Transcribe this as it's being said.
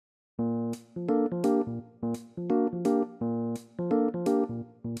Hi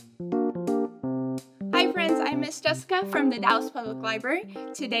friends, I'm Miss Jessica from the Dallas Public Library.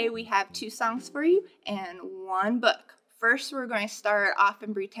 Today we have 2 songs for you and 1 book. First, we're going to start off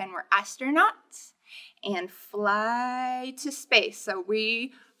and pretend we're astronauts and fly to space. So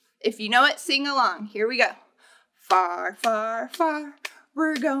if you know it, sing along. Here we go. Far, far, far,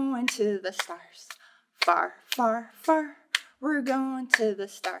 we're going to the stars. Far, far, far, we're going to the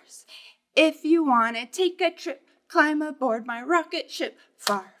stars. If you want to take a trip, climb aboard my rocket ship.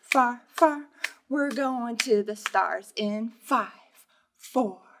 Far, far, far, we're going to the stars in 5,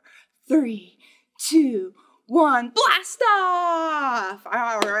 4, 3, 2, 1. Blast off!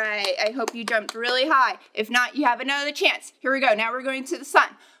 All right, I hope you jumped really high. If not, you have another chance. Here we go. Now we're going to the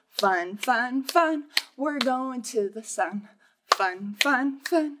sun. Fun, fun, fun, we're going to the sun. Fun, fun,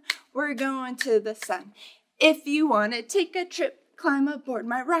 fun, we're going to the sun. If you want to take a trip, climb aboard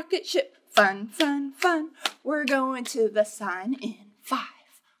my rocket ship. Fun, fun, fun, we're going to the sun in 5,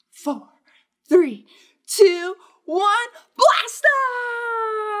 4, 3, 2, 1. Blast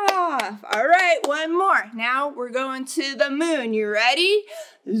off! All right, one more. Now we're going to the moon. You ready?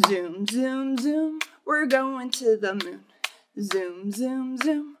 Zoom, zoom, zoom, we're going to the moon. Zoom, zoom,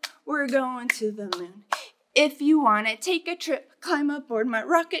 zoom, we're going to the moon. If you want to take a trip, climb aboard my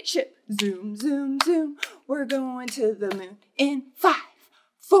rocket ship. Zoom, zoom, zoom, we're going to the moon in 5,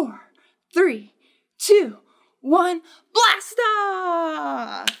 4, 3, 2, 1. Blast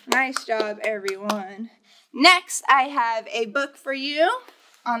off! Nice job, everyone. Next, I have a book for you.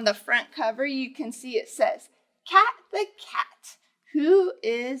 On the front cover, you can see it says, Cat the Cat. Who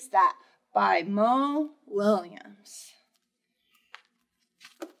is that? By Mo Willems.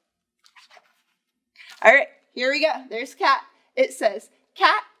 All right, here we go. There's Cat. It says,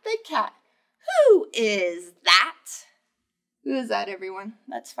 Cat the Cat. Who is that? Who is that, everyone?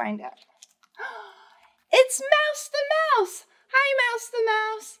 Let's find out. It's Mouse the Mouse. Hi, Mouse the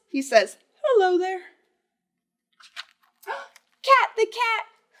Mouse. He says, hello there. Cat the Cat.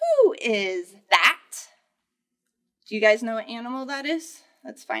 Who is that? Do you guys know what animal that is?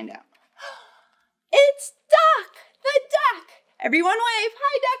 Let's find out. It's Duck the Duck. Everyone wave.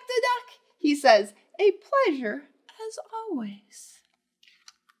 Hi, Duck the Duck. He says, a pleasure as always.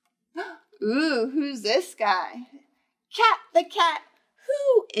 Ooh, who's this guy? Cat the Cat.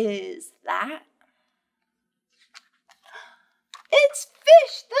 Who is that? It's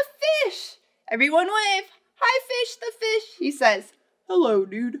Fish the Fish. Everyone wave. Hi, Fish the Fish. He says, hello,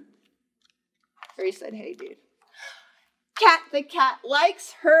 dude. Or he said, hey, dude. Cat the Cat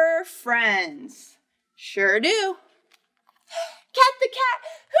likes her friends. Sure do. Cat the Cat.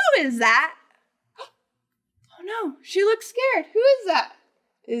 Who is that? Oh, no. She looks scared. Who is that?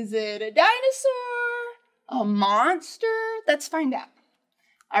 Is it a dinosaur? A monster? Let's find out.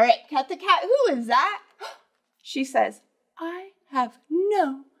 All right, Cat the Cat. Who is that? She says, I have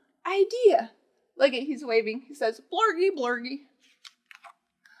no idea. Look at, he's waving. He says, blurgy, blurgy.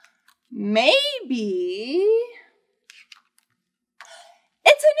 Maybe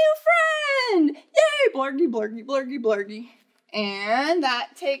it's a new friend. Yay, blurgy, blurgy, blurgy, blurgy. And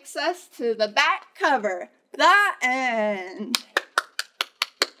that takes us to the back cover. The end.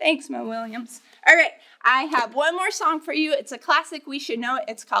 Thanks, Mo Willems. All right, I have one more song for you. It's a classic. We should know it.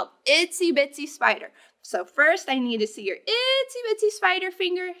 It's called Itsy Bitsy Spider. So first, I need to see your itsy bitsy spider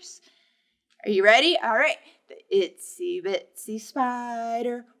fingers. Are you ready? All right. The itsy bitsy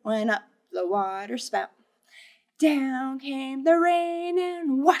spider went up the water spout. Down came the rain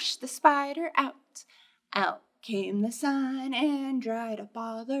and washed the spider out. Out came the sun and dried up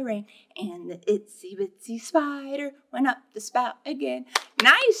all the rain. And the itsy bitsy spider went up the spout again.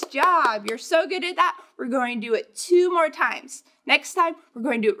 Nice job. You're so good at that. We're going to do it 2 more times. Next time, we're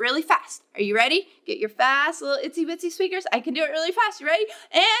going to do it really fast. Are you ready? Get your fast little itsy bitsy speakers. I can do it really fast. You ready?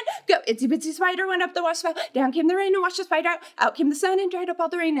 And go. Itsy bitsy spider went up the water spout. Down came the rain and washed the spider out. Out came the sun and dried up all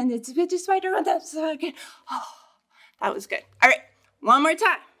the rain. And the itsy bitsy spider went up again. Oh, that was good. All right, one more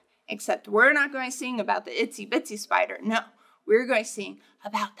time. Except we're not going to sing about the itsy bitsy spider. No, we're going to sing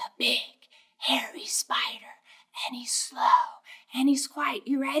about the big, hairy spider. And he's slow and he's quiet.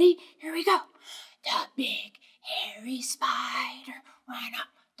 You ready? Here we go. The big, hairy spider went up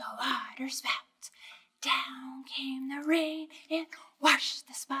the water spout. Down came the rain and washed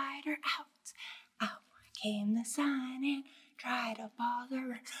the spider out. Out came the sun and dried up all the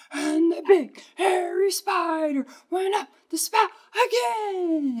rain. And the big, hairy spider went up the spout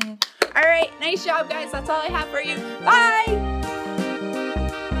again. All right, nice job, guys. That's all I have for you. Bye.